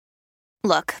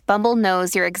Look, Bumble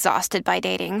knows you're exhausted by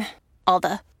dating. All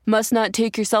the must not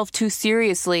take yourself too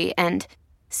seriously and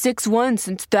 6'1"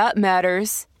 since that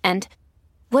matters. And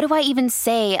what do I even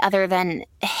say other than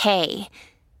hey?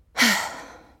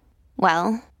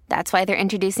 Well, that's why they're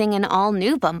introducing an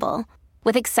all-new Bumble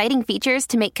with exciting features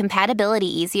to make compatibility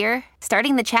easier,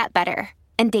 starting the chat better,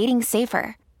 and dating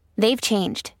safer. They've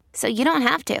changed, so you don't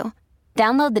have to.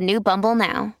 Download the new Bumble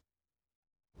now.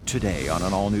 Today on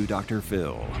an all-new Dr.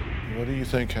 Phil. What do you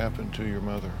think happened to your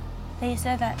mother? They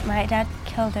said that my dad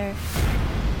killed her.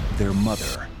 Their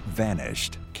mother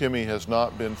vanished. Kimmy has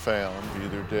not been found,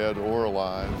 either dead or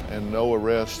alive, and no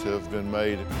arrests have been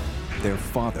made. Their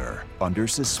father under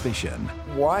suspicion.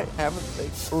 Why haven't they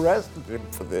arrested him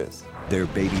for this? Their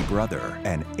baby brother,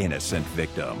 an innocent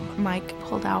victim. Mike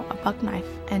pulled out a buck knife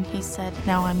and he said,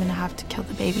 now I'm gonna have to kill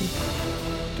the baby.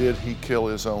 Did he kill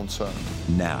his own son?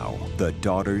 Now, the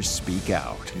daughters speak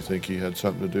out. Do you think he had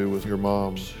something to do with your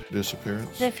mom's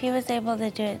disappearance? If he was able to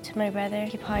do it to my brother,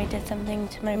 he probably did something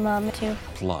to my mom too.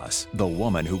 Plus, the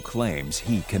woman who claims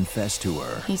he confessed to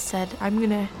her. He said, I'm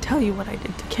gonna tell you what I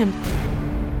did to Kim.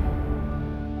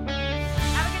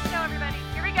 Have a good show, everybody.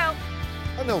 Here we go.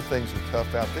 I know things are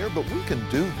tough out there, but we can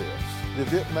do this.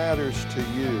 If it matters to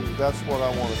you, that's what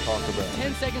I want to talk about.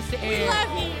 10 seconds to air.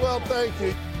 Love you. Well, thank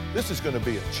you. This is going to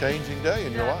be a changing day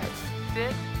in your life.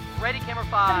 Sit. Ready, camera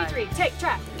 5. 73, take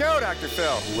track. Go, Dr.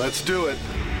 Phil. Let's do it.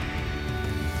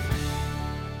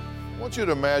 I want you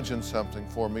to imagine something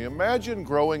for me. Imagine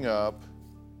growing up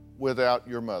without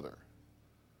your mother.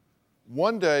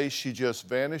 One day she just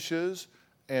vanishes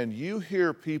and you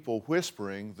hear people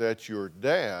whispering that your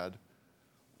dad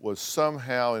was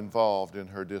somehow involved in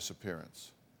her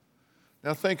disappearance.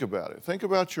 Now think about it. Think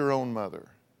about your own mother.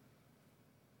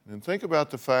 And think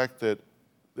about the fact that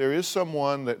there is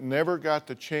someone that never got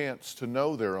the chance to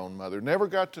know their own mother, never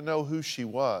got to know who she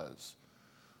was,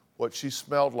 what she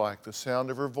smelled like, the sound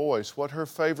of her voice, what her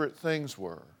favorite things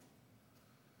were.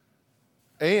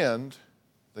 And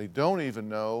they don't even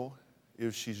know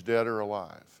if she's dead or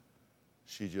alive.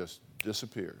 She just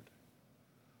disappeared.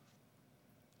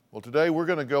 Well, today we're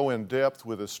going to go in depth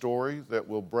with a story that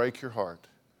will break your heart.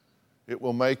 It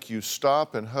will make you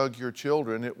stop and hug your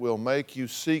children. It will make you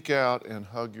seek out and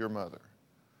hug your mother.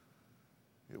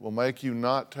 It will make you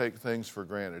not take things for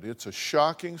granted. It's a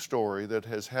shocking story that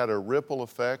has had a ripple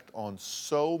effect on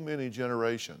so many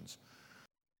generations,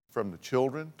 from the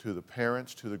children to the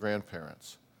parents to the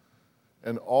grandparents.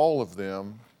 And all of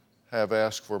them have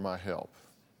asked for my help.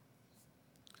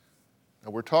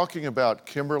 Now, we're talking about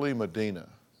Kimberly Medina.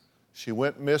 She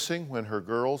went missing when her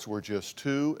girls were just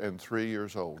 2 and 3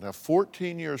 years old. Now,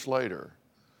 14 years later,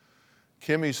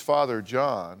 Kimmy's father,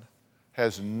 John,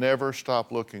 has never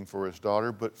stopped looking for his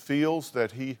daughter, but feels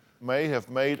that he may have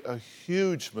made a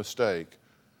huge mistake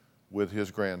with his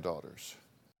granddaughters.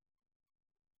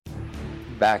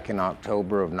 Back in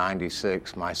October of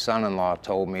 '96, my son-in-law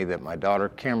told me that my daughter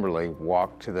Kimberly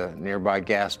walked to the nearby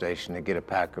gas station to get a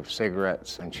pack of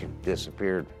cigarettes and she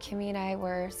disappeared. Kimmy and I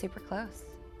were super close.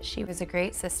 She was a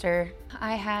great sister.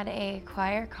 I had a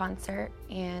choir concert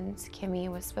and Kimmy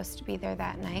was supposed to be there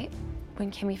that night.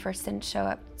 When Kimmy first didn't show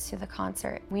up to the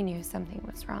concert, we knew something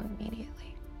was wrong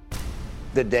immediately.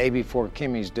 The day before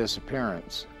Kimmy's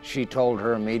disappearance, she told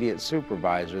her immediate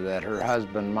supervisor that her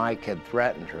husband Mike had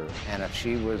threatened her, and if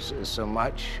she was so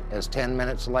much as 10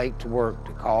 minutes late to work,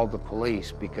 to call the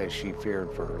police because she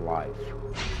feared for her life.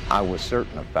 I was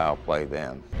certain of foul play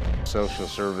then. Social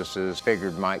services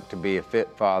figured Mike to be a fit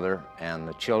father, and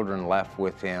the children left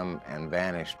with him and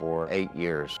vanished for 8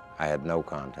 years. I had no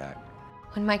contact.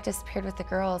 When Mike disappeared with the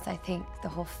girls, I think the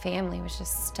whole family was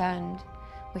just stunned.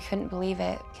 We couldn't believe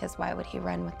it, because why would he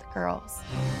run with the girls?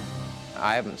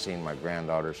 I haven't seen my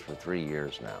granddaughters for 3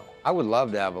 years now. I would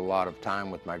love to have a lot of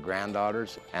time with my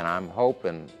granddaughters, and I'm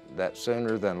hoping that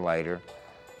sooner than later,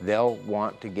 they'll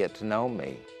want to get to know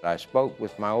me. I spoke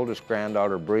with my oldest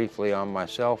granddaughter briefly on my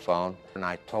cell phone, and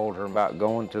I told her about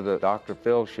going to the Dr.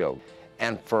 Phil show.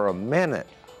 And for a minute,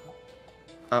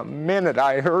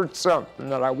 I heard something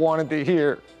that I wanted to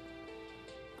hear.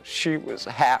 She was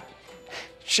happy.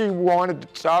 She wanted to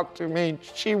talk to me.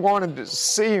 She wanted to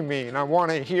see me, and I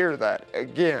want to hear that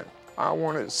again. I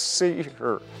want to see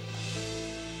her.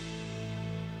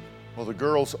 Well, the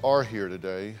girls are here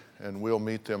today, and we'll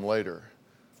meet them later.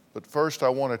 But first, I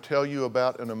want to tell you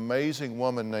about an amazing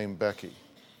woman named Becky.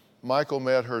 Michael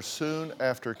met her soon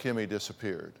after Kimmy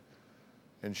disappeared,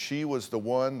 and she was the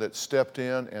one that stepped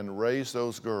in and raised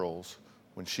those girls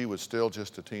when she was still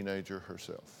just a teenager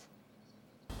herself.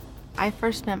 I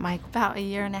first met Mike about 1.5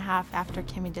 years after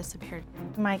Kimmy disappeared.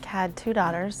 Mike had 2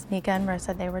 daughters, Nika and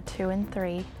Marissa. They were 2 and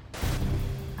 3.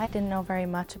 I didn't know very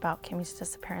much about Kimmy's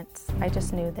disappearance. I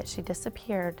just knew that she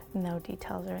disappeared, no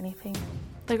details or anything.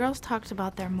 The girls talked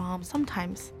about their mom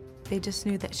sometimes. They just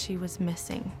knew that she was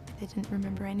missing. They didn't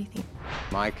remember anything.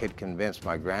 Mike had convinced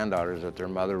my granddaughters that their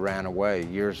mother ran away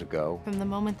years ago. From the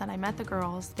moment that I met the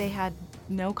girls, they had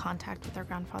no contact with their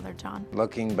grandfather, John.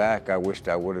 Looking back, I wished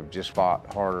I would have just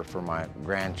fought harder for my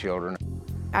grandchildren.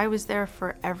 I was there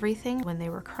for everything. When they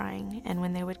were crying and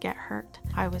when they would get hurt,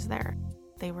 I was there.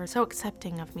 They were so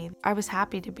accepting of me. I was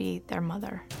happy to be their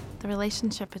mother. The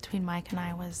relationship between Mike and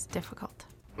I was difficult.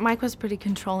 Mike was pretty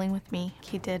controlling with me.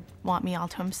 He did want me all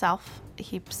to himself.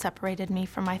 He separated me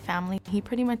from my family. He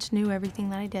pretty much knew everything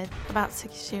that I did. About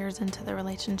 6 years into the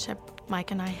relationship,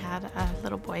 Mike and I had a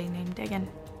little boy named Dagan.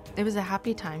 It was a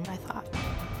happy time, I thought.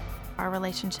 Our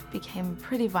relationship became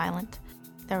pretty violent.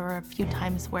 There were a few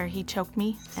times where he choked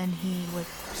me and he would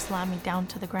slam me down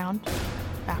to the ground,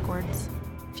 backwards.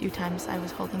 A few times I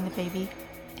was holding the baby.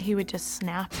 He would just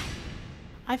snap.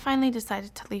 I finally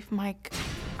decided to leave Mike.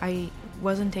 I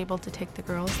wasn't able to take the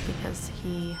girls because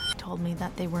he told me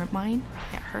that they weren't mine.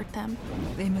 It hurt them.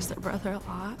 They miss their brother a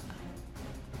lot.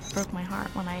 It broke my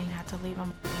heart when I had to leave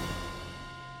him.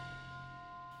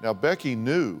 Now, Becky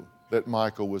knew that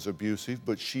Michael was abusive,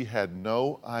 but she had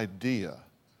no idea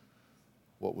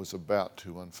what was about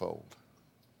to unfold.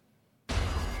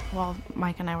 While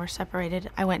Mike and I were separated,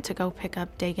 I went to go pick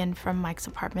up Dagan from Mike's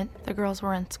apartment. The girls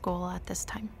were in school at this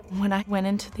time. When I went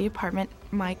into the apartment,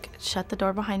 Mike shut the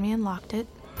door behind me and locked it,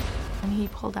 and he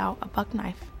pulled out a buck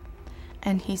knife.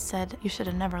 And he said, "You should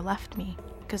have never left me,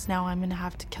 because now I'm gonna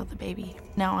have to kill the baby.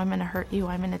 Now I'm gonna hurt you.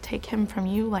 I'm gonna take him from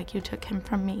you like you took him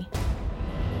from me."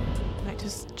 And I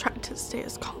just tried to stay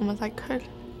as calm as I could,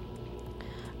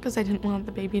 because I didn't want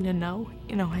the baby to know.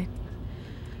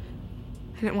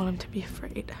 I didn't want him to be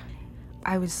afraid.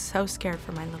 I was so scared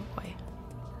for my little boy.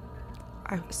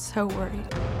 I was so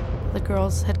worried. The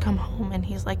girls had come home and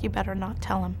he's like, "You better not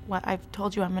tell him what I've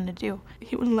told you I'm gonna do."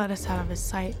 He wouldn't let us out of his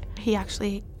sight. He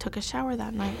actually took a shower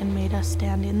that night and made us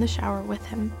stand in the shower with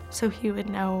him so he would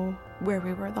know where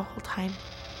we were the whole time.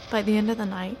 By the end of the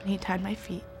night, he tied my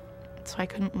feet so I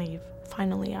couldn't leave.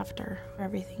 Finally, after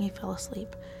everything, he fell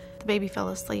asleep. The baby fell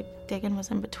asleep. Dagan was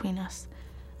in between us.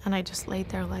 And I just laid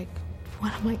there like,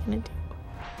 what am I gonna do?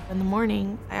 In the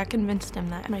morning, I convinced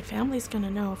him that my family's gonna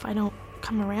know if I don't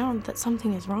come around that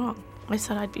something is wrong. I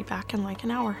said I'd be back in like an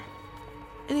hour.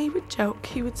 And he would joke.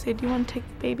 He would say, "Do you want to take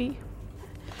the baby?"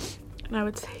 And I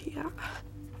would say, "Yeah."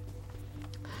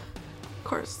 Of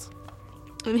course.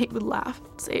 And he would laugh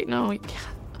and say, "No, you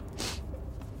can't."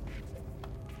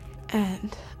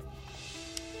 And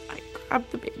I grabbed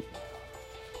the baby.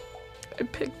 I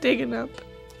picked Dagan up.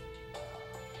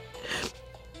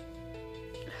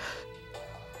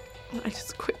 I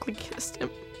just quickly kissed him.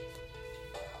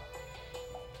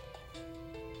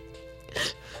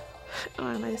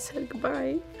 And I said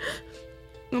goodbye.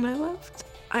 And I left.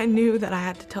 I knew that I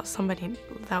had to tell somebody.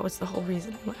 That was the whole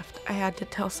reason I left. I had to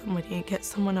tell somebody and get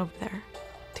someone over there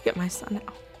to get my son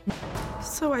out.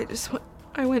 So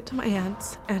I went to my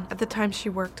aunt's, and at the time she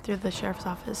worked through the sheriff's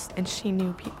office and she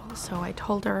knew people. So I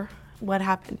told her what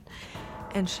happened,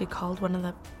 and she called one of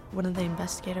the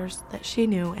investigators that she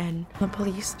knew, and the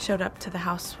police showed up to the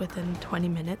house within 20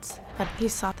 minutes. But he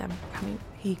saw them coming.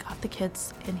 He got the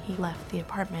kids and he left the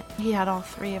apartment. He had all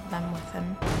 3 of them with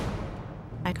him.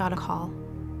 I got a call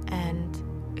and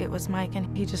it was Mike,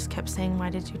 and he just kept saying, "Why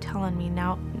did you tell on me?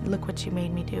 Now look what you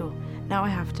made me do. Now I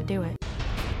have to do it."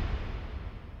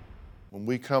 When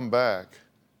we come back,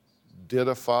 did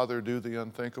a father do the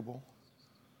unthinkable?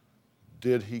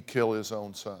 Did he kill his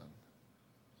own son?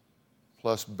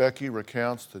 Plus, Becky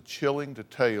recounts the chilling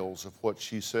details of what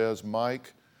she says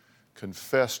Mike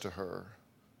confessed to her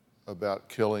about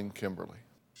killing Kimberly.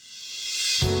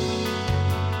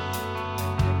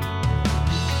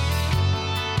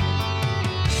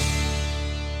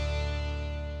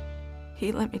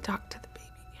 He let me talk to the baby.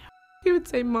 He would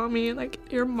say, "Mommy," and I could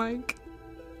hear Mike.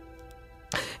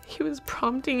 He was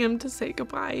prompting him to say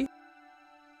goodbye.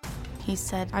 He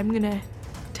said, "I'm gonna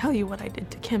tell you what I did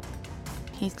to Kim."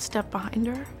 He stepped behind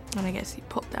her, and I guess he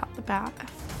pulled out the bat,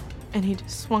 and he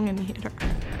just swung and hit her.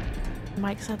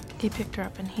 Mike said he picked her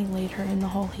up and he laid her in the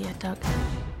hole he had dug.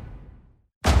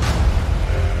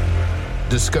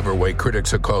 Discover why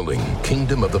critics are calling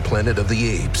Kingdom of the Planet of the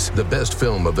Apes the best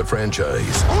film of the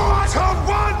franchise. What a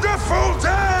wonderful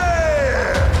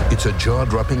day! It's a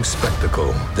jaw-dropping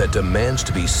spectacle that demands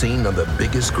to be seen on the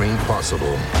biggest screen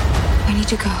possible. I need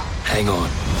to go. Hang on.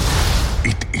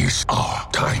 It is our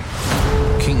time.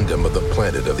 Kingdom of the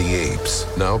Planet of the Apes.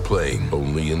 Now playing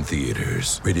only in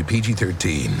theaters. Rated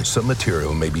PG-13. Some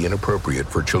material may be inappropriate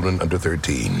for children under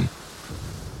 13.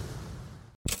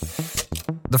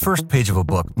 The first page of a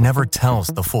book never tells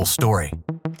the full story.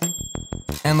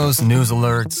 And those news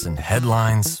alerts and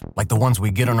headlines, like the ones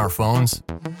we get on our phones,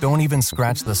 don't even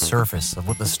scratch the surface of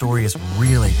what the story is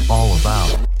really all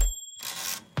about.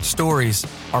 Stories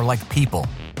are like people,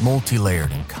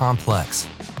 multi-layered and complex.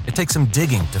 It takes some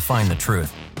digging to find the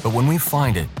truth, but when we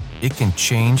find it, it can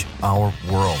change our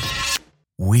world.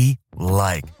 We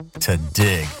like to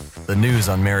dig. The news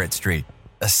on Merritt Street.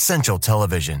 Essential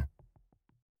television.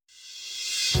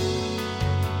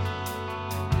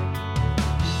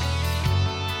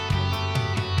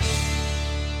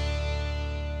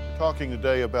 Talking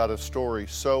today about a story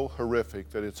so horrific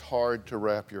that it's hard to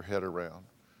wrap your head around.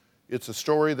 It's a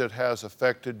story that has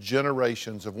affected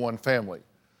generations of one family.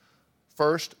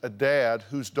 First, a dad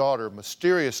whose daughter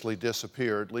mysteriously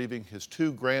disappeared, leaving his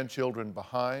 2 grandchildren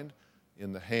behind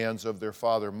in the hands of their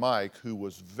father, Mike, who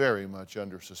was very much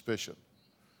under suspicion.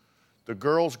 The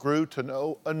girls grew to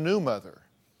know a new mother,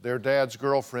 their dad's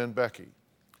girlfriend, Becky.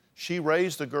 She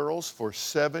raised the girls for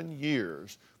 7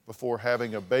 years before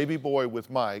having a baby boy with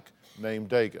Mike named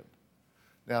Dagan.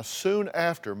 Now, soon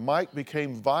after, Mike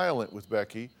became violent with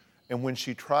Becky, and when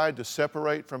she tried to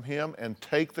separate from him and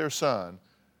take their son,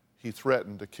 he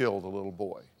threatened to kill the little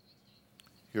boy.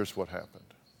 Here's what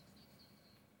happened.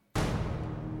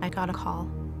 I got a call,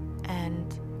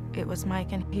 and it was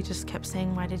Mike, and he just kept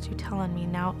saying, "Why did you tell on me?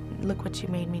 Now look what you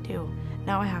made me do.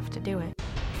 Now I have to do it."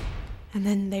 And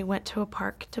then they went to a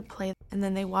park to play, and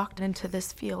then they walked into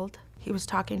this field. He was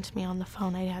talking to me on the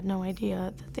phone. I had no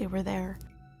idea that they were there.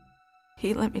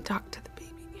 He let me talk to the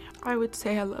baby. I would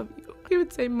say, "I love you." He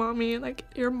would say, "Mommy," like,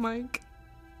 "You're Mike."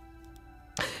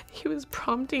 He was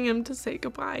prompting him to say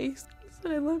goodbye. He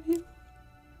said, "I love you."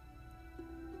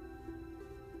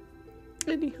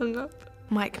 And he hung up.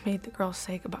 Mike made the girls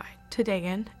say goodbye to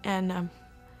Dagan, and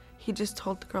he just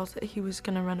told the girls that he was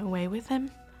gonna run away with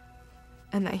him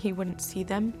and that he wouldn't see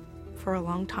them for a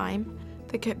long time.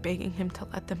 They kept begging him to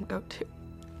let them go too.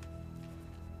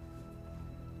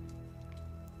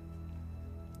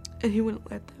 And he wouldn't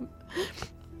let them.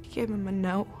 He gave him a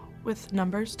note with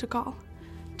numbers to call,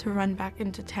 to run back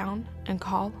into town and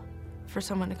call for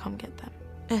someone to come get them.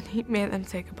 And he made them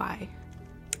say goodbye.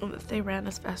 And they ran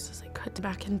as fast as they could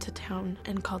back into town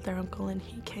and called their uncle, and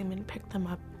he came and picked them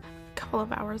up. A couple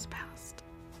of hours passed.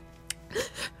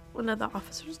 One of the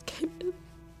officers came in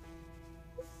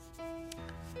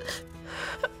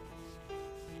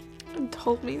and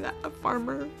told me that a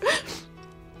farmer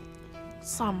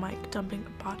saw Mike dumping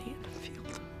a body in a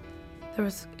field. There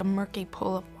was a murky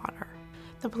pool of water.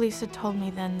 The police had told me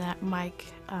then that Mike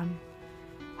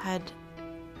had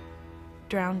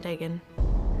drowned Dagan.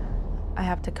 I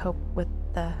have to cope with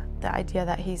the idea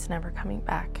that he's never coming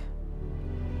back.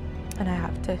 And I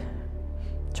have to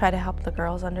try to help the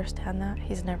girls understand that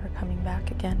he's never coming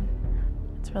back again.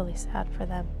 It's really sad for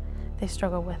them. They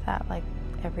struggle with that like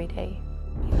every day.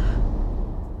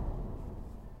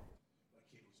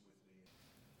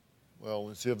 Well,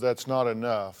 as if that's not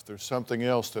enough, there's something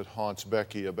else that haunts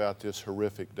Becky about this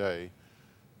horrific day.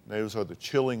 Those are the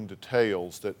chilling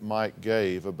details that Mike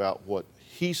gave about what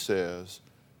he says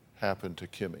happened to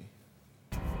Kimmy.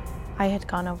 I had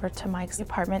gone over to Mike's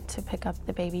apartment to pick up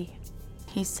the baby.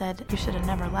 He said, "You should have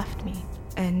never left me."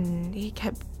 And he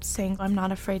kept saying, "I'm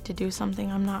not afraid to do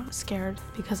something. I'm not scared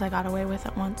because I got away with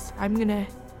it once. I'm gonna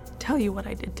tell you what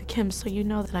I did to Kim so you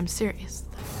know that I'm serious."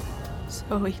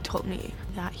 So he told me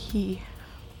that he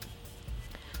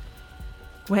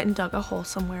went and dug a hole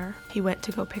somewhere. He went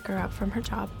to go pick her up from her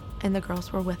job, and the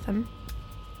girls were with him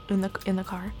in the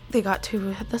car. They got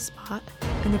to the spot,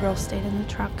 and the girls stayed in the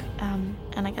truck.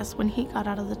 And I guess when he got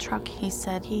out of the truck, he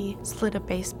said he slid a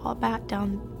baseball bat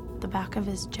down the back of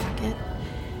his jacket,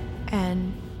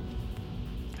 and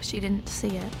she didn't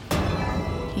see it.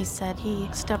 He said he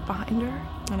stepped behind her,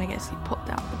 and I guess he pulled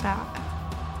out the bat,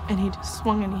 and he just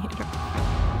swung and he hit her.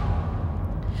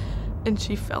 And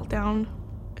she fell down,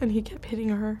 and he kept hitting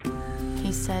her.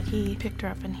 He said he picked her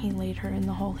up and he laid her in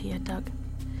the hole he had dug.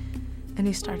 And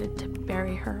he started to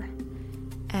bury her,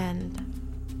 and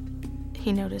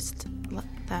he noticed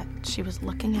that she was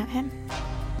looking at him.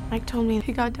 Mike told me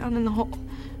he got down in the hole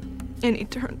and he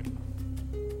turned.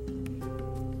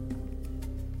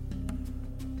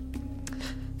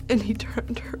 And he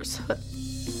turned her so that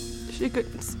she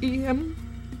couldn't see him.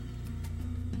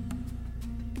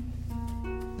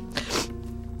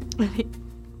 And he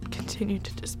continued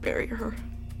to just bury her.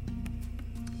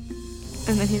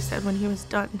 And then he said when he was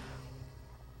done,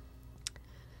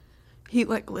 he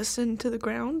listened to the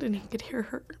ground and he could hear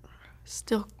her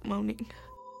still moaning.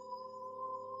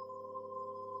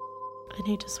 And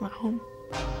he just went home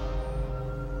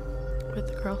with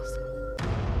the girls.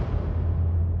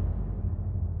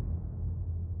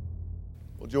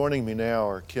 Joining me now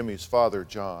are Kimmy's father,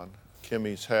 John,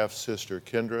 Kimmy's half-sister,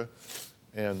 Kendra,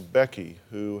 and Becky,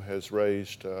 who has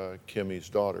raised Kimmy's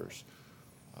daughters.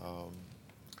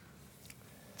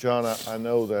 John, I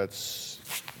know that's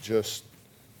just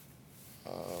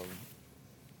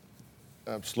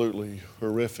absolutely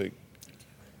horrific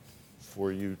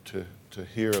for you to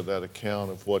hear that account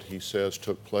of what he says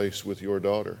took place with your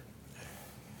daughter.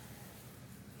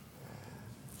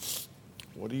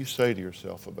 What do you say to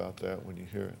yourself about that when you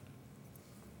hear it?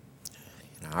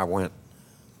 You know, I went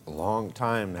a long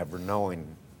time never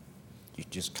knowing. You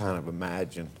just kind of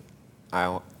imagined.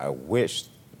 I wish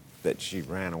that she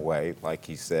ran away, like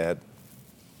he said.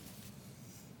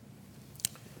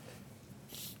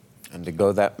 And to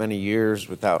go that many years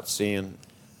without seeing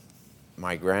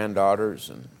my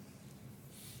granddaughters,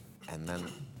 and then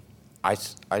I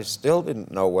still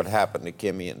didn't know what happened to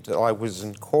Kimmy until I was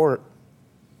in court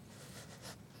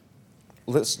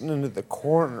listening to the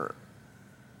coroner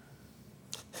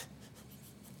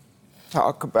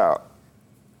talk about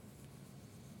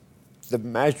the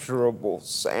measurable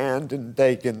sand in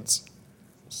Dagan's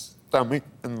stomach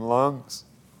and lungs.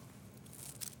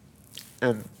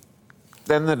 And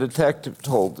then the detective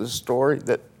told the story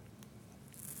that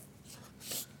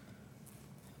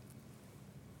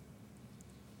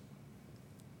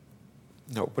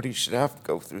nobody should have to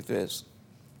go through this.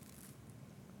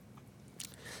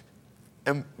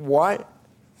 And why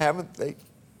haven't they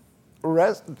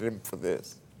arrested him for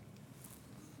this?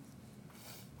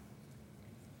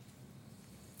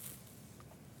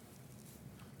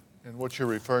 And what you're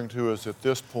referring to is at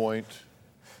this point,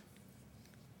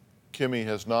 Kimmy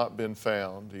has not been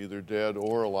found, either dead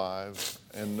or alive,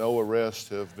 and no arrests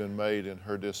have been made in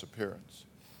her disappearance.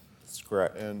 That's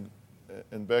correct. And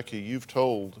Becky, you've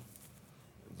told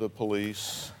the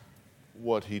police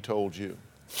what he told you.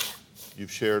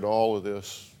 You've shared all of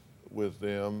this with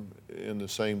them in the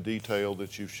same detail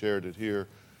that you've shared it here,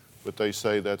 but they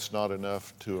say that's not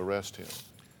enough to arrest him.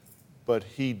 But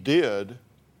he did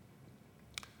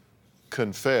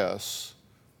confess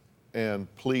and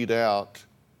plead out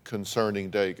concerning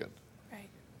Dagan. Right.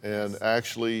 And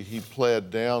actually he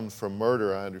pled down from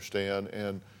murder, I understand,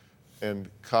 and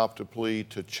copped a plea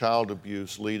to child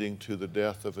abuse leading to the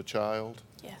death of a child.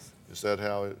 Yes. Is that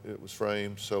how it was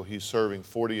framed? So he's serving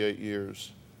 48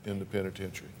 years in the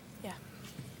penitentiary. Yeah.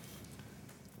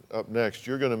 Up next,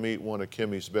 you're going to meet one of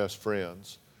Kimmy's best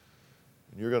friends.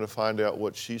 And you're going to find out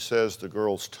what she says the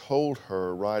girls told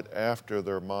her right after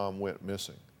their mom went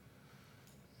missing.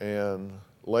 And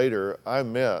later, I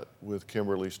met with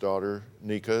Kimberly's daughter,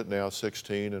 Nika, now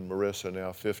 16, and Marissa,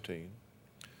 now 15.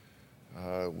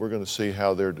 We're going to see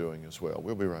how they're doing as well.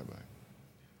 We'll be right back.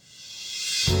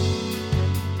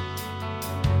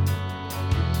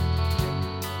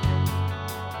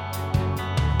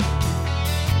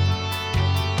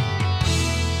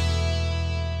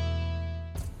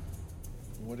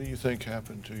 What do you think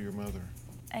happened to your mother?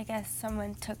 I guess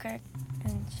someone took her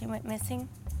and she went missing.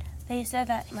 They said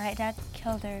that my dad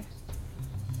killed her,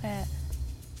 but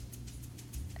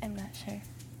I'm not sure.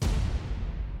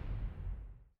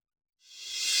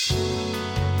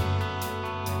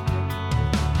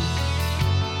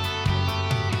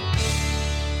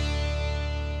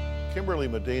 Kimberly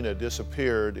Medina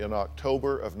disappeared in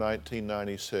October of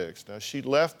 1996. Now, she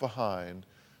left behind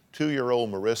 2-year-old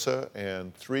Marissa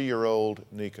and 3-year-old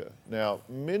Nika. Now,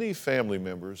 many family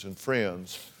members and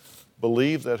friends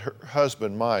believe that her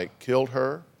husband, Mike, killed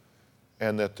her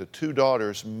and that the two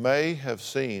daughters may have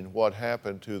seen what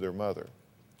happened to their mother.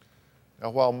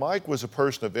 Now, while Mike was a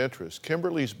person of interest,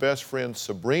 Kimberly's best friend,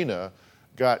 Sabrina,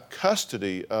 got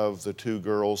custody of the two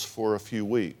girls for a few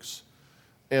weeks.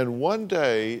 And one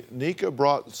day, Nika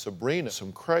brought Sabrina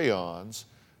some crayons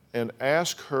and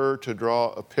asked her to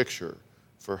draw a picture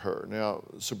for her. Now,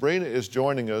 Sabrina is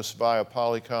joining us via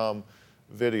Polycom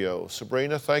video.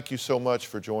 Sabrina, thank you so much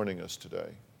for joining us today.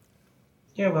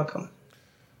 You're welcome.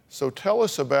 So tell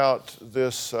us about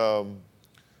this,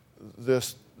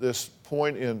 this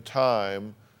point in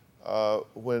time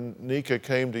when Nika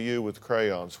came to you with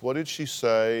crayons. What did she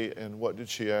say and what did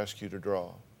she ask you to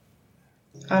draw?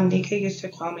 Nika used to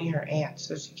call me her aunt,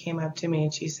 so she came up to me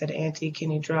and she said, "Auntie,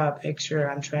 can you draw a picture?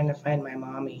 I'm trying to find my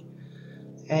mommy."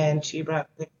 And she brought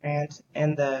the crayons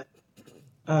and the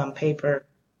paper,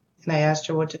 and I asked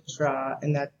her what to draw,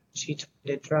 and that she told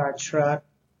me to draw a truck.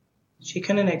 She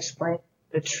couldn't explain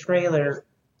the trailer,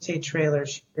 she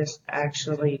just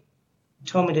actually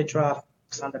told me to draw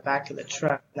on the back of the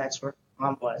truck, and that's where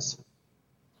Mom was.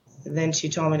 And then she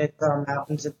told me to draw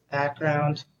mountains in the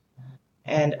background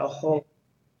and a hole,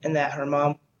 and that her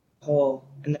mom hole,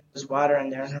 and there was water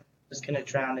in there, and her mom was going to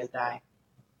drown and die.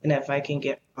 and if I can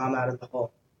get Mom out of the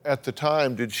hole. At the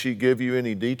time, did she give you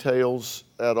any details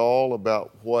at all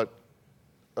about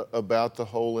about the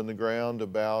hole in the ground,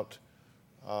 about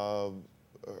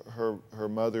her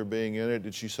mother being in it?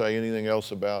 Did she say anything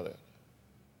else about it?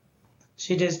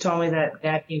 She just told me that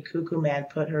Daddy Cuckoo Man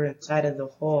put her inside of the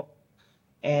hole,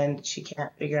 and she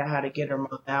can't figure out how to get her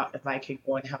mom out if I could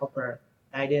go and help her.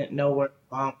 I didn't know where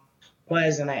Mom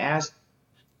was, and I asked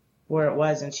where it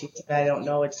was, and she said, I don't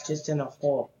know, it's just in a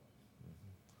hole.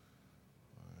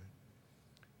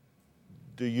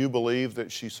 Do you believe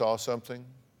that she saw something?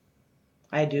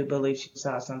 I do believe she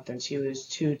saw something. She was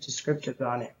too descriptive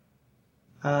on it.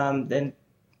 Then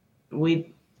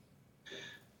we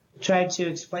tried to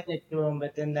explain it to them,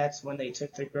 but then that's when they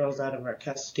took the girls out of our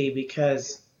custody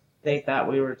because they thought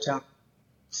we were telling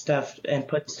stuff and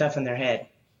put stuff in their head.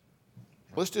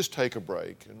 Let's just take a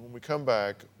break, and when we come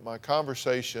back, my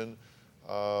conversation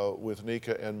with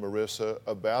Nika and Marissa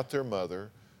about their mother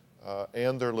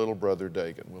and their little brother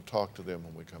Dagan. We'll talk to them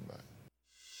when we come back.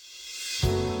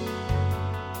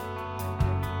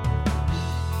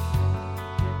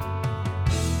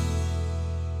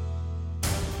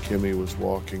 Kimmy was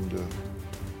walking to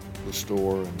the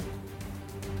store and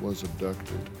was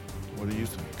abducted. What do you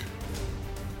think?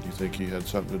 Do you think he had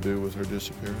something to do with her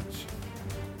disappearance?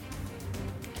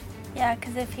 Yeah,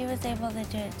 because if he was able to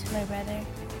do it to my brother,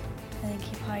 I think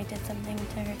he probably did something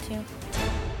to her too.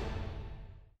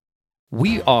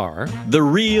 We are the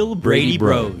real Brady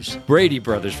Bros. Brady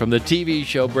Brothers from the TV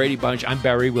show Brady Bunch. I'm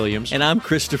Barry Williams. And I'm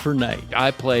Christopher Knight.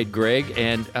 I played Greg,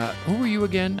 and who were you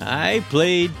again? I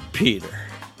played Peter.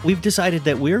 We've decided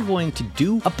that we're going to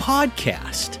do a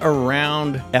podcast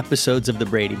around episodes of the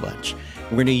Brady Bunch.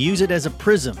 We're going to use it as a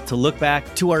prism to look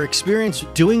back to our experience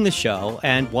doing the show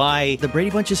and why the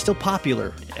Brady Bunch is still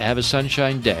popular. Have a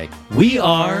sunshine day. We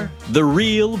are the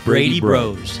real Brady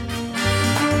Bros.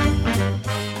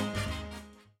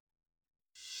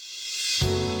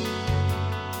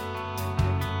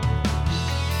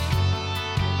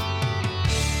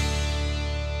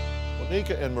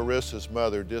 Nika and Marissa's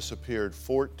mother disappeared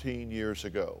 14 years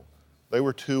ago. They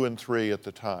were 2 and 3 at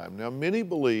the time. Now, many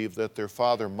believe that their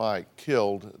father, Mike,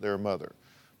 killed their mother.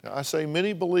 Now, I say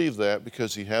many believe that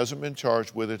because he hasn't been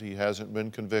charged with it, he hasn't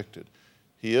been convicted.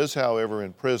 He is, however,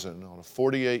 in prison on a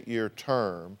 48-year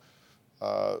term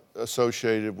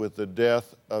associated with the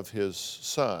death of his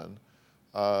son,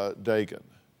 Dagan.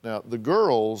 Now, the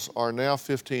girls are now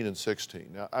 15 and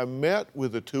 16. Now, I met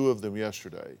with the two of them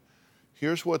yesterday.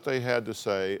 Here's what they had to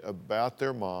say about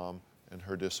their mom and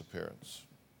her disappearance.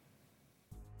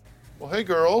 Well, hey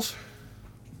girls,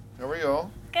 how are y'all?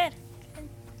 Good.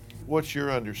 What's your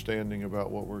understanding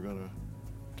about what we're going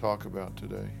to talk about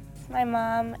today? My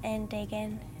mom and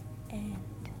Dagan and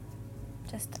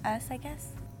just us, I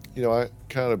guess. You know, I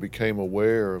kind of became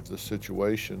aware of the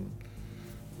situation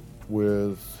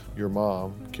with your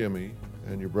mom, Kimmy,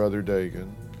 and your brother Dagan,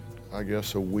 I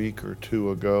guess a week or two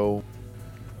ago.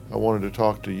 I wanted to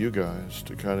talk to you guys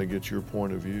to kind of get your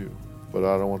point of view, but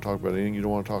I don't want to talk about anything you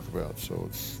don't want to talk about,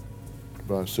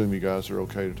 but I assume you guys are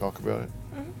okay to talk about it?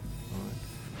 Mm-hmm. All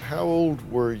right. How old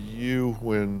were you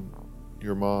when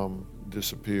your mom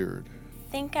disappeared?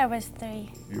 I think I was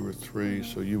 3. You were 3,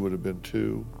 so you would have been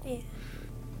 2. Yeah.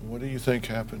 What do you think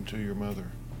happened to your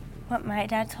mother? What my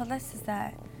dad told us is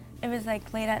that it was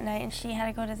like late at night and she had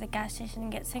to go to the gas station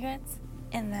and get cigarettes,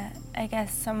 and that I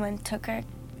guess someone took her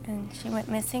and she went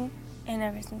missing, and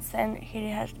ever since then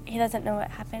he doesn't know what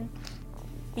happened.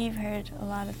 We've heard a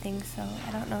lot of things, so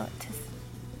I don't know what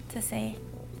to say.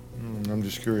 I'm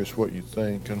just curious what you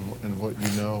think and what you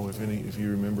know, if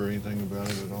you remember anything about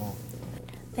it at all.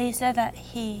 They said that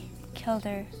he killed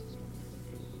her,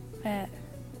 but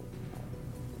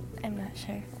I'm not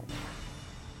sure.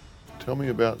 Tell me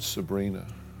about Sabrina.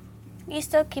 We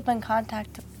still keep in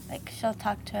contact. Like, she'll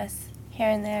talk to us here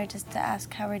and there just to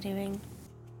ask how we're doing.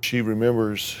 She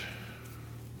remembers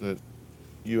that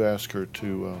you asked her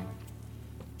to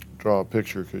draw a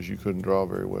picture because you couldn't draw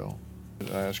very well.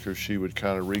 I asked her if she would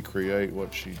kind of recreate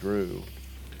what she drew,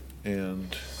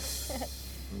 and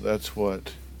that's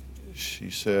what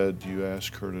she said you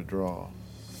asked her to draw.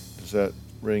 Does that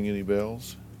ring any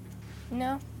bells?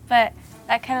 No, but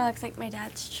that kind of looks like my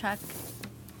dad's truck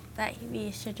that we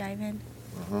used to drive in.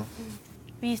 Uh-huh.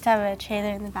 We used to have a trailer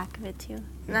in the back of it too.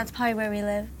 And that's probably where we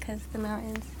live, because the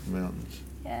mountains. Mountains.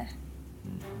 Yeah.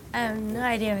 I have no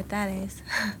idea what that is.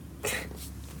 Yeah.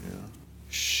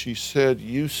 She said,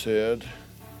 you said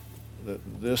that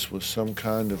this was some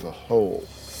kind of a hole.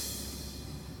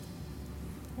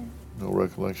 Yeah. No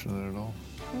recollection of that at all?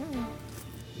 Mm.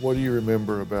 What do you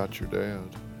remember about your dad?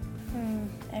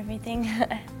 Everything.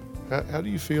 How do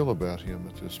you feel about him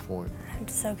at this point? I'm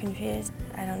so confused.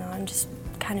 I don't know, I'm just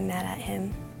kind of mad at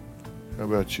him. How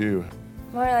about you?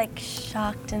 More like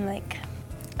shocked and like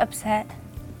upset.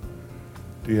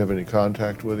 Do you have any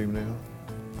contact with him now?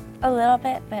 A little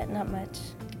bit, but not much.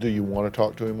 Do you want to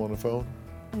talk to him on the phone?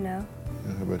 No.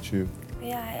 Yeah, how about you?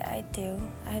 Yeah, I do.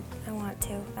 I want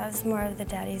to. I was more of the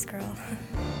daddy's girl.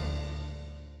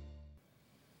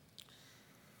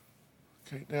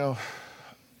 Okay, now,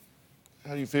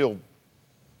 how do you feel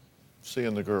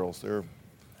seeing the girls? They're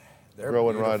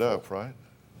growing beautiful. right up, right?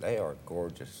 They are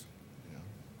gorgeous.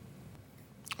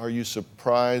 Are you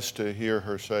surprised to hear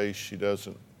her say she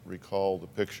doesn't recall the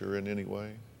picture in any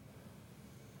way?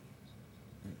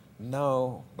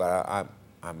 No, but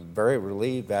I'm very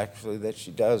relieved actually that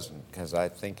she doesn't, because I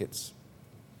think it's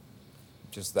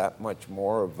just that much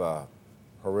more of a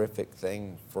horrific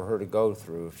thing for her to go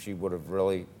through if she would have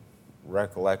really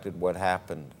recollected what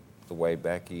happened the way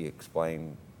Becky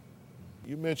explained.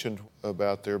 You mentioned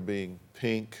about there being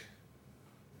pink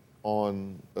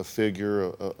on a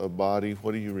figure, a body.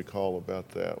 What do you recall about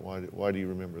that? Why do you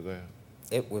remember that?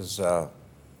 It was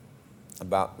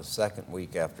about the second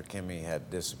week after Kimmy had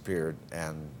disappeared,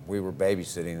 and we were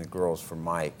babysitting the girls for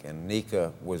Mike, and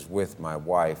Nika was with my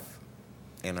wife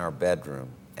in our bedroom,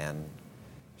 and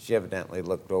she evidently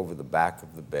looked over the back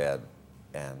of the bed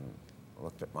and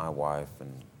looked at my wife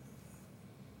and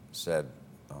said,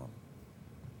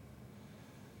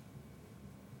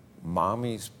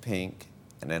 "Mommy's pink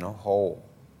and in a hole,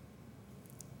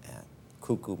 and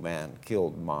Cuckoo Man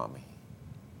killed Mommy,"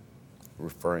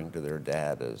 referring to their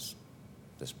dad as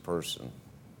this person.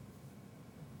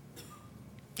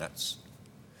 That's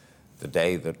the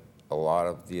day that a lot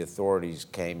of the authorities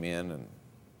came in, and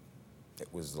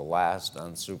it was the last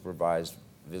unsupervised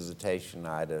visitation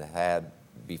I'd had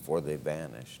before they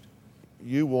vanished.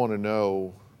 You want to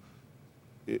know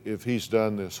if he's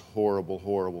done this horrible,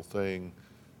 horrible thing,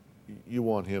 you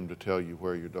want him to tell you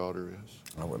where your daughter is?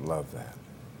 I would love that.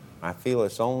 I feel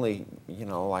it's only,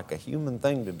 like a human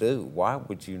thing to do. Why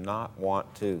would you not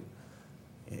want to?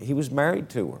 He was married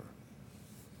to her.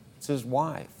 It's his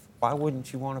wife. Why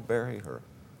wouldn't you want to bury her?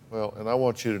 Well, and I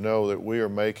want you to know that we are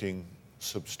making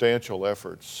substantial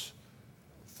efforts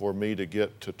for me to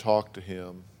get to talk to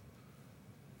him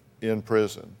in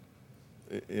prison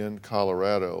in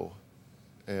Colorado,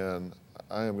 and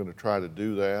I am going to try to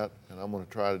do that, and I'm going to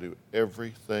try to do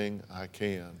everything I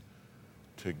can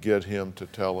to get him to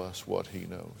tell us what he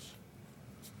knows.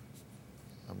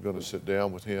 I'm going to sit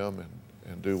down with him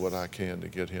and do what I can to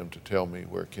get him to tell me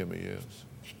where Kimmy is.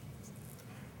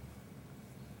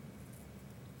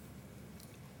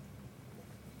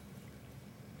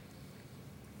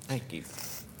 Thank you.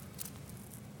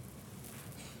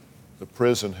 The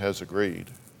prison has agreed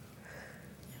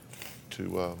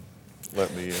to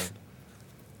let me in,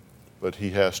 but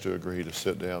he has to agree to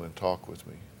sit down and talk with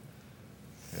me.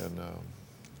 And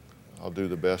I'll do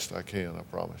the best I can, I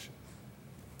promise you.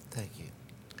 Thank you.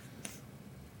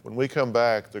 When we come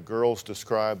back, the girls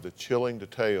describe the chilling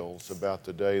details about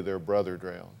the day their brother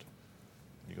drowned.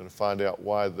 You're going to find out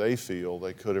why they feel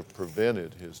they could have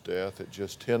prevented his death at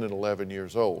just 10 and 11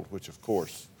 years old, which of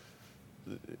course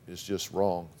is just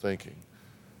wrong thinking.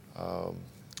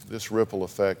 This ripple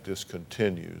effect just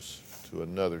continues to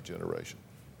another generation.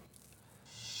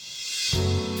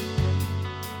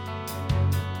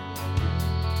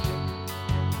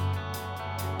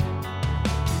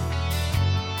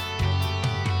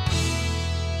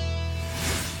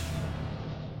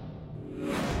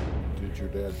 Did your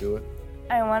dad do it?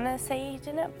 I want to say he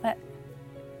didn't, but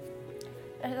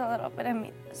there's a little bit of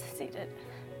me that says he did.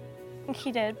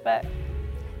 He did, but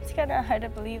it's kind of hard to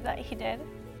believe that he did.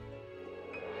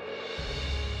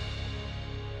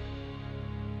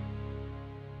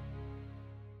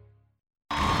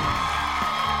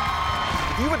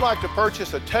 If you would like to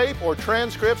purchase a tape or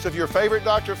transcripts of your favorite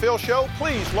Dr. Phil show,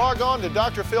 please log on to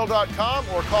drphil.com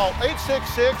or call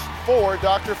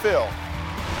 866-4-DR-PHIL.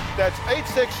 That's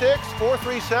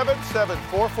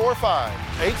 866-437-7445.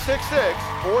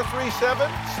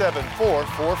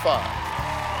 866-437-7445.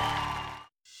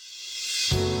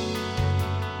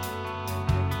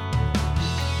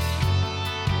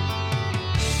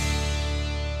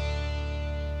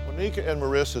 Nika and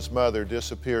Marissa's mother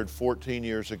disappeared 14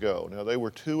 years ago. Now, they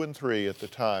were 2 and 3 at the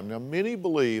time. Now, many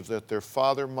believe that their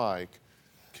father, Mike,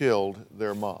 killed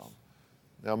their mom.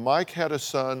 Now, Mike had a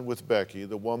son with Becky,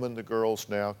 the woman the girls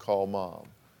now call Mom.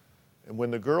 And when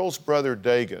the girls' brother,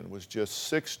 Dagan, was just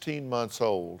 16 months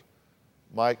old,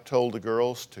 Mike told the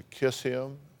girls to kiss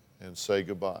him and say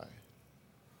goodbye.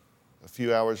 A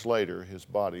few hours later, his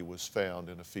body was found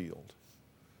in a field.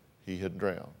 He had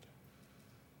drowned.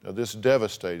 Now, this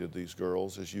devastated these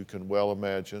girls, as you can well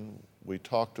imagine. We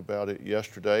talked about it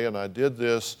yesterday, and I did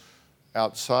this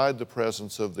outside the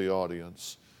presence of the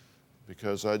audience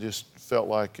because I just felt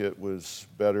like it was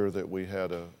better that we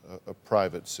had a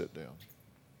private sit-down.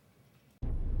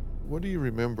 What do you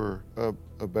remember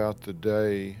about the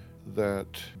day that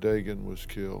Dagan was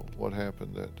killed? What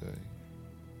happened that day?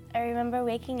 I remember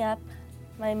waking up.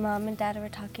 My mom and dad were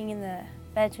talking in the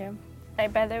bedroom. My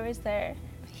brother was there.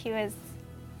 He was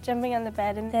jumping on the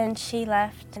bed, and then she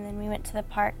left, and then we went to the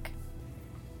park,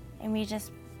 and we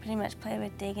just pretty much played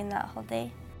with Dagan that whole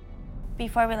day.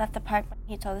 Before we left the park,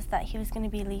 he told us that he was going to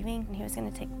be leaving, and he was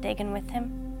going to take Dagan with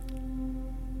him.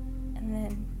 And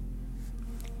then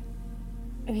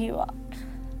we walked.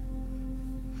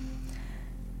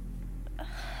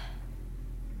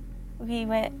 We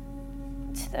went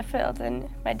to the field, and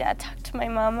my dad talked to my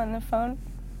mom on the phone,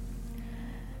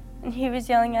 and he was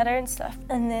yelling at her and stuff.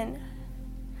 And then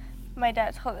my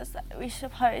dad told us that we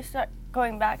should probably start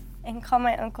going back and call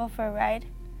my uncle for a ride,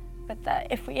 but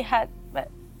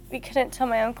we couldn't tell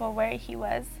my uncle where he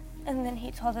was. And then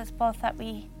he told us both that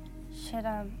we should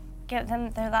give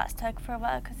them their last hug for a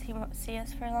while because he won't see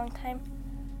us for a long time.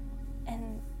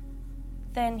 And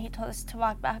then he told us to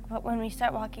walk back, but when we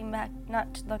start walking back,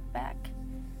 not to look back.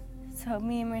 So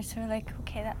me and Marissa were like,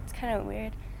 okay, that's kind of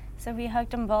weird. So we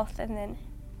hugged them both, and then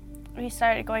we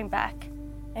started going back,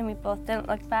 and we both didn't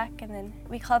look back. And then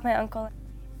we called my uncle.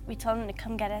 We told him to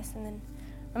come get us, and then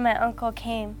when my uncle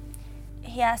came,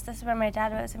 he asked us where my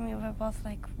dad was, and we were both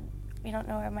like, we don't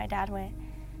know where my dad went,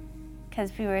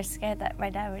 because we were scared that my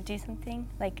dad would do something,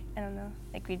 like, I don't know,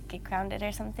 like we'd get grounded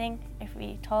or something if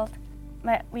we told.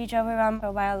 We drove around for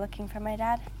a while looking for my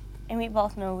dad, and we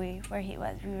both know where he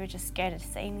was. We were just scared to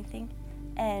say anything.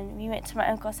 And we went to my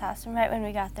uncle's house, and right when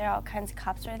we got there, all kinds of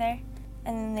cops were there.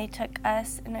 And then they took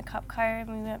us in a cop car, and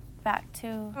we went back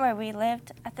to where we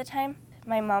lived at the time.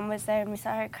 My mom was there, and we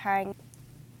saw her crying.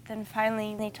 Then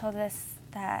finally, they told us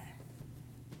that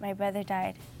my brother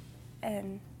died,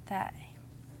 and that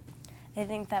they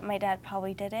think that my dad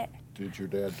probably did it. Did your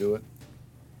dad do it?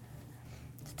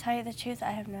 To tell you the truth,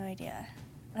 I have no idea.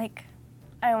 Like,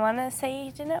 I want to say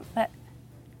he didn't, but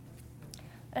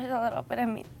there's a little bit of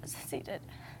me that says he did.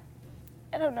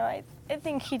 I don't know, I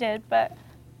think he did, but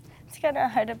it's kind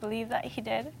of hard to believe that he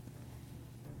did.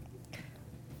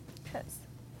 Because,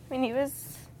 I mean, he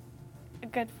was a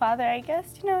good father, I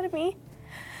guess, you know what I mean?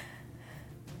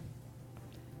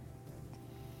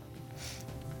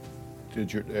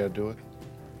 Did your dad do it?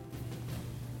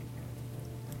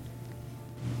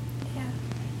 Yeah,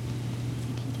 I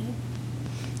think he did.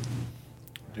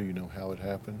 Do you know how it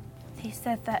happened? He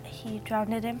said that he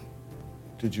drowned him.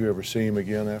 Did you ever see him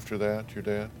again after that, your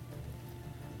dad?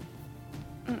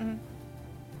 Mm-mm.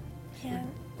 Yeah,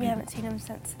 we haven't seen him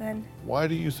since then. Why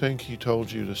do you think he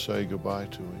told you to say goodbye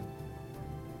to him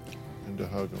and to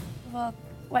hug him? Well,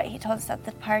 what he told us at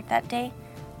the park that day,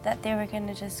 that they were going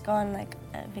to just go on like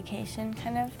a vacation,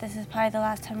 kind of. This is probably the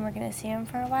last time we're going to see him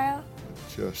for a while.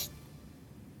 It just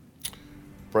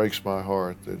breaks my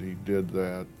heart that he did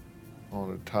that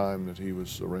on a time that he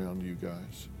was around you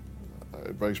guys.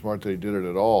 It breaks my heart that he did it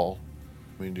at all.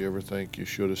 I mean, do you ever think you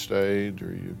should have stayed,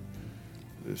 or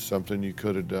there's something you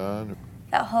could have done?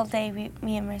 That whole day,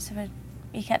 me and Marissa,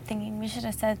 we kept thinking we should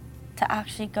have said to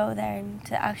actually go there and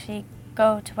to actually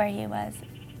go to where he was.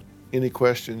 Any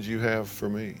questions you have for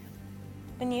me?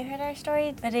 When you heard our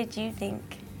story, what did you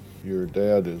think? Your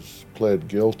dad has pled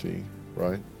guilty,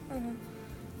 right?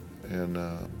 Mm-hmm. And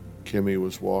Kimmy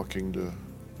was walking to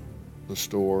the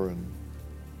store and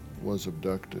was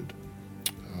abducted.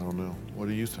 I don't know. What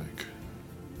do you think?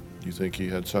 Do you think he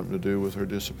had something to do with her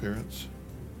disappearance?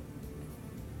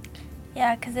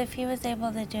 Yeah, because if he was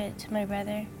able to do it to my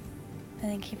brother, I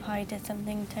think he probably did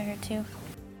something to her too.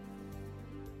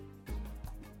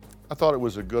 I thought it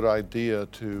was a good idea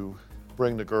to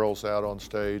bring the girls out on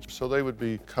stage so they would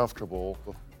be comfortable,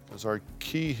 because our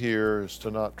key here is to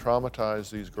not traumatize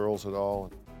these girls at all.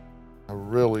 I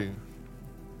really,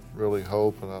 really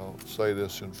hope, and I'll say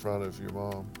this in front of your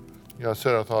mom, I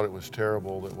said I thought it was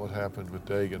terrible that what happened with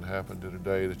Dagan happened in a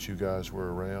day that you guys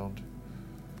were around.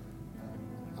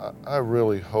 I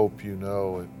really hope you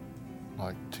know at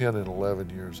like 10 and 11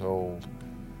 years old,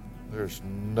 there's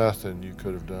nothing you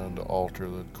could have done to alter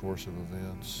the course of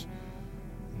events.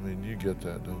 I mean, you get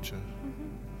that, don't you?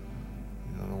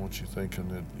 Mm-hmm. I don't want you thinking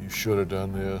that you should have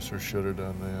done this or should have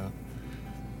done that,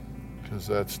 because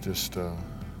that's just,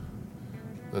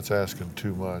 that's asking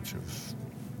too much of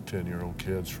 10-year-old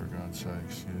kids, for God's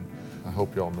sakes. I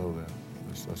hope y'all know that.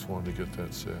 I just wanted to get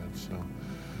that said. So,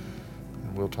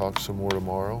 and we'll talk some more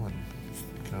tomorrow and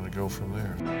kind of go from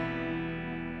there.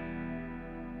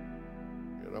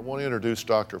 want to introduce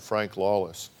Dr. Frank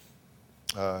Lawless.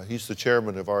 He's the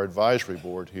chairman of our advisory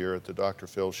board here at the Dr.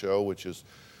 Phil Show, which is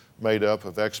made up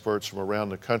of experts from around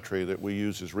the country that we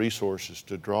use as resources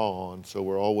to draw on, so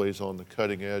we're always on the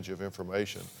cutting edge of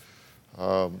information.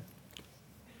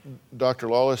 Dr.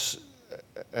 Lawless,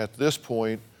 at this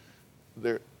point,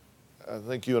 I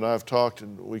think you and I have talked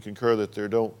and we concur that there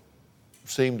don't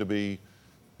seem to be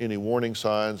any warning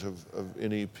signs of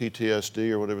any PTSD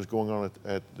or whatever's going on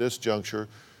at this juncture,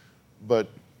 but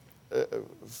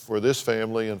for this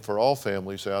family and for all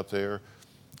families out there,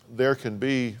 there can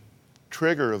be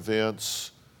trigger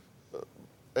events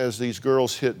as these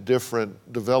girls hit different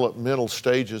developmental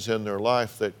stages in their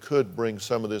life that could bring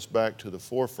some of this back to the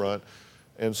forefront.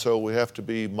 And so we have to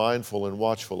be mindful and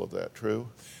watchful of that, true?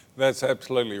 That's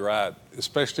absolutely right,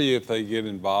 especially if they get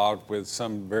involved with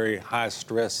some very high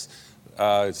stress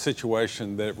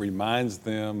situation that reminds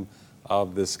them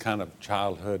of this kind of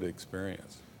childhood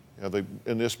experience. Yeah,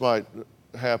 and this might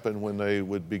happen when they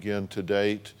would begin to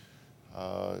date,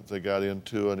 if they got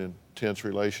into an intense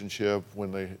relationship,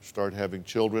 when they start having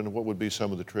children. What would be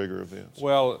some of the trigger events?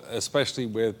 Well, especially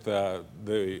with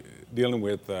dealing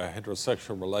with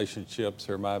heterosexual relationships,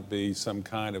 there might be some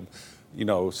kind of,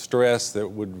 stress that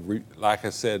would, like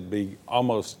I said, be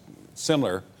almost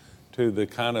similar to the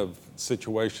kind of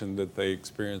situation that they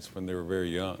experienced when they were very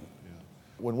young. Yeah.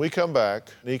 When we come back,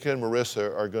 Nika and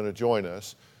Marissa are going to join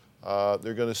us.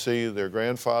 They're going to see their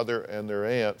grandfather and their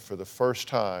aunt for the first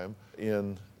time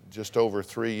in just over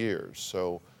 3 years.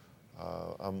 So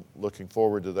I'm looking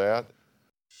forward to that.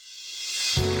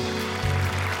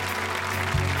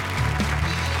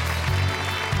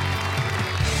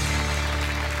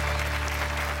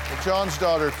 John's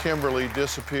daughter, Kimberly,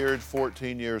 disappeared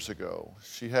 14 years ago.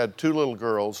 She had 2 little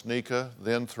girls, Nika,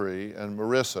 then 3, and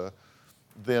Marissa,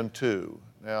 then 2.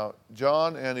 Now,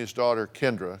 John and his daughter,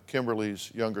 Kendra,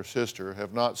 Kimberly's younger sister,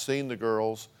 have not seen the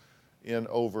girls in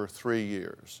over 3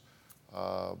 years.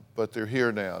 But they're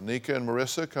here now. Nika and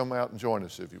Marissa, come out and join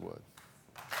us if you would.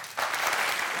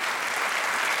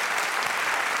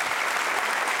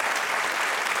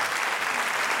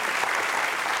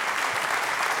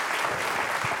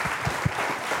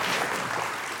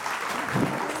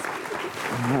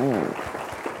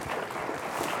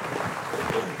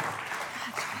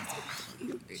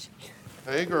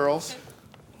 Hey, girls.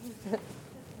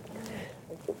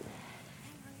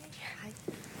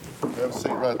 Have a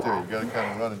seat right there. You got to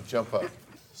kind of run and jump up.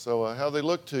 So how they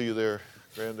look to you there,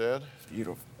 Granddad?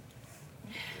 Beautiful.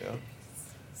 Yeah.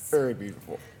 Very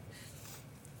beautiful.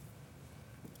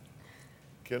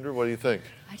 Kendra, what do you think?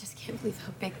 I just can't believe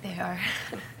how big they are.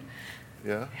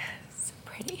 Yeah? So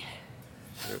pretty.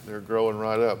 They're growing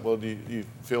right up. Well, do you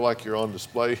feel like you're on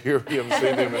display here? You haven't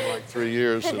seen them in like 3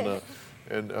 years,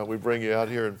 and we bring you out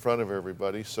here in front of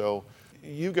everybody. So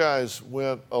you guys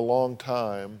went a long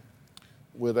time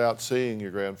without seeing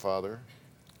your grandfather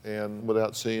and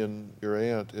without seeing your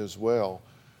aunt as well.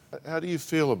 How do you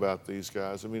feel about these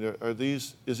guys? I mean,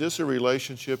 is this a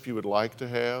relationship you would like to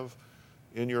have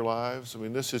in your lives? I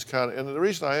mean, this is kind of, and the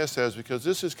reason I ask that is because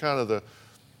this is kind of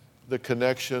the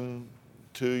connection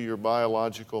to your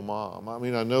biological mom. I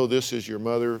mean, I know this is your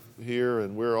mother here,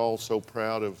 and we're all so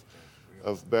proud of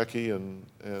Becky and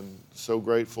so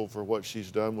grateful for what she's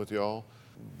done with y'all.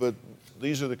 But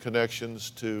these are the connections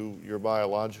to your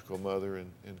biological mother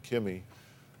and Kimmy.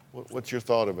 What's your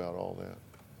thought about all that?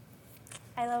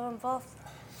 I love them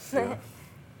both. Yeah.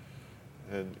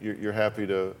 And you're happy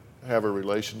to have a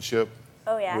relationship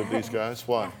with these guys?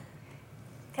 Why?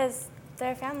 Because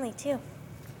they're family too.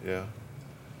 Yeah.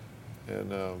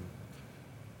 And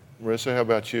Marissa, how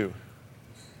about you?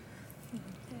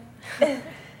 You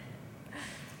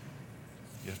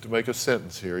have to make a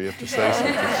sentence here. You have to say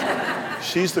something.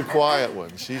 She's the quiet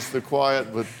one. She's the quiet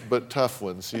but tough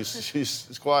one.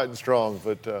 She's quiet and strong.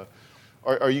 But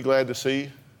are you glad to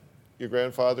see your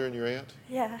grandfather and your aunt?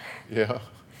 Yeah. Yeah.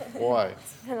 Why?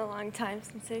 It's been a long time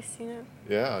since I've seen him.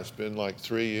 Yeah, it's been like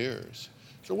 3 years.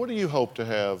 So what do you hope to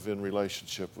have in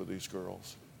relationship with these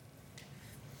girls?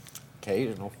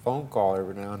 Occasional phone call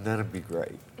every now and then would be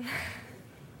great.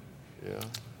 Yeah.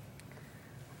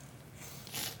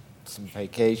 Some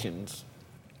vacations.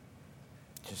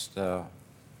 Just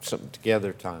something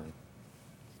together time.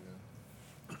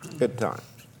 Yeah. Good times.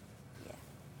 Yeah.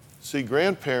 See,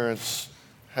 grandparents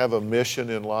have a mission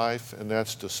in life, and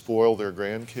that's to spoil their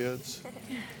grandkids.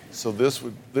 So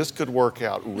this could work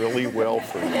out really well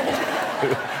for you.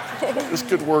 This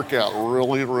could work out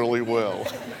really, really well.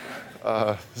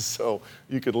 So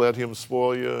you could let him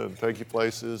spoil you and take you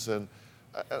places. And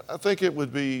I think it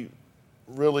would be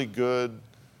really good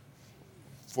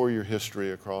for your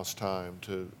history across time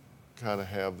to kind of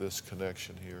have this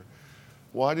connection here.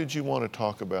 Why did you want to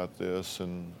talk about this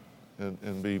and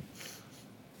be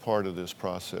part of this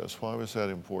process? Why was that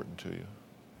important to you?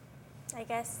 I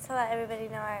guess to let everybody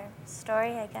know our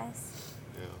story, I guess.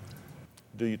 Yeah.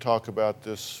 Do you talk about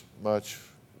this much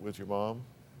with your mom?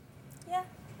 Yeah,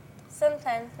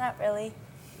 sometimes, not really.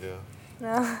 Yeah.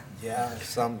 No. Yeah,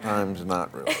 sometimes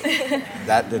not really.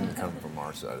 That didn't come from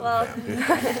our side Well, of the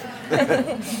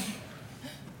family.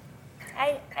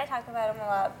 I talk about him a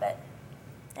lot, but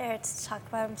it hurts to talk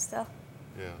about him still.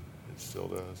 Yeah, it still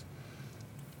does.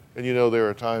 And you know, there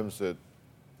are times that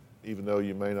even though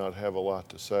you may not have a lot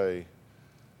to say,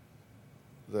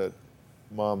 that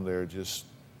mom there just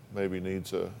maybe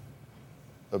needs a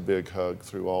big hug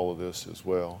through all of this as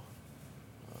well.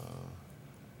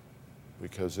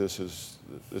 Because this has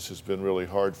been really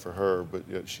hard for her, but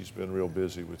yet she's been real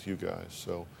busy with you guys.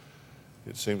 So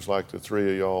it seems like the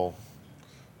three of y'all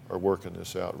are working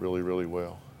this out really, really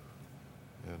well.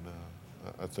 And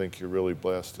I think you're really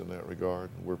blessed in that regard.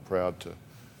 We're proud to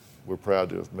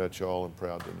have met y'all and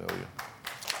proud to know you.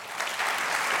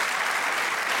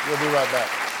 We'll be right back.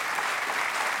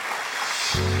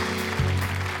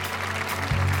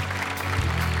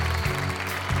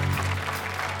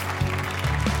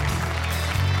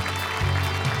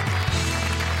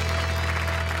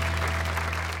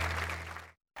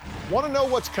 Want to know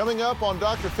what's coming up on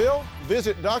Dr. Phil?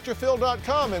 Visit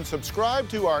drphil.com and subscribe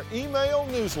to our email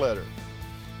newsletter.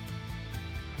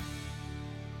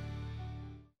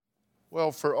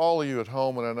 Well, for all of you at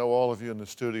home, and I know all of you in the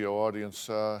studio audience,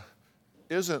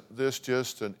 isn't this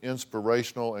just an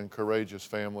inspirational and courageous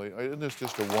family? Isn't this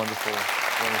just a wonderful,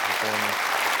 wonderful family?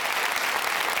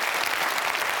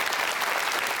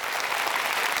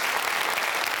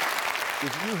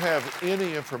 If you have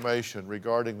any information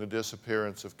regarding the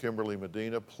disappearance of Kimberly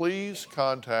Medina, please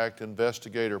contact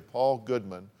investigator Paul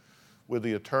Goodman with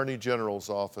the Attorney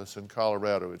General's office in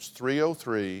Colorado. It's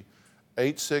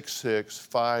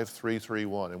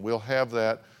 303-866-5331, and we'll have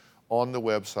that on the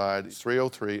website. It's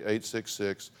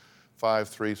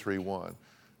 303-866-5331.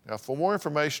 Now, for more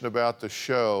information about the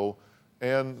show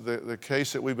and the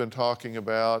case that we've been talking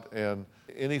about and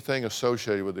anything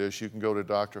associated with this, you can go to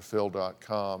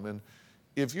drphil.com. And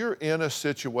if you're in a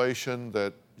situation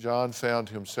that John found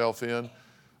himself in,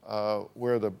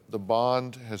 where the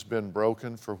bond has been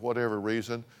broken for whatever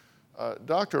reason,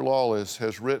 Dr. Lawless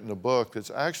has written a book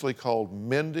that's actually called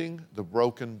Mending the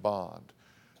Broken Bond.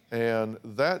 And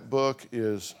that book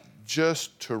is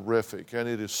just terrific, and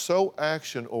it is so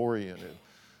action-oriented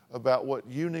about what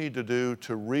you need to do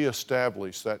to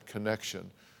reestablish that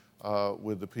connection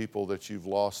with the people that you've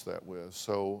lost that with.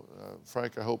 So,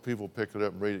 Frank, I hope people pick it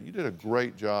up and read it. You did a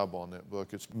great job on that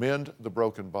book. It's Mend the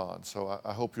Broken Bond. So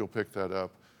I hope you'll pick that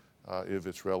up if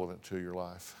it's relevant to your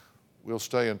life. We'll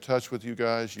stay in touch with you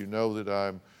guys. You know that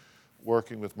I'm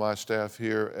working with my staff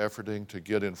here, efforting to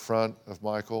get in front of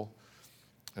Michael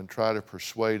and try to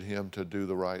persuade him to do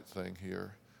the right thing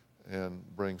here and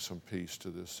bring some peace to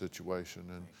this situation.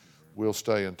 And we'll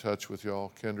stay in touch with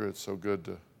y'all. Kendra, it's so good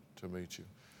to meet you.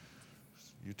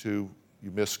 You two, you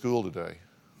missed school today.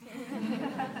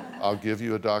 I'll give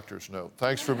you a doctor's note.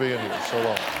 Thanks for being here. So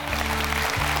long.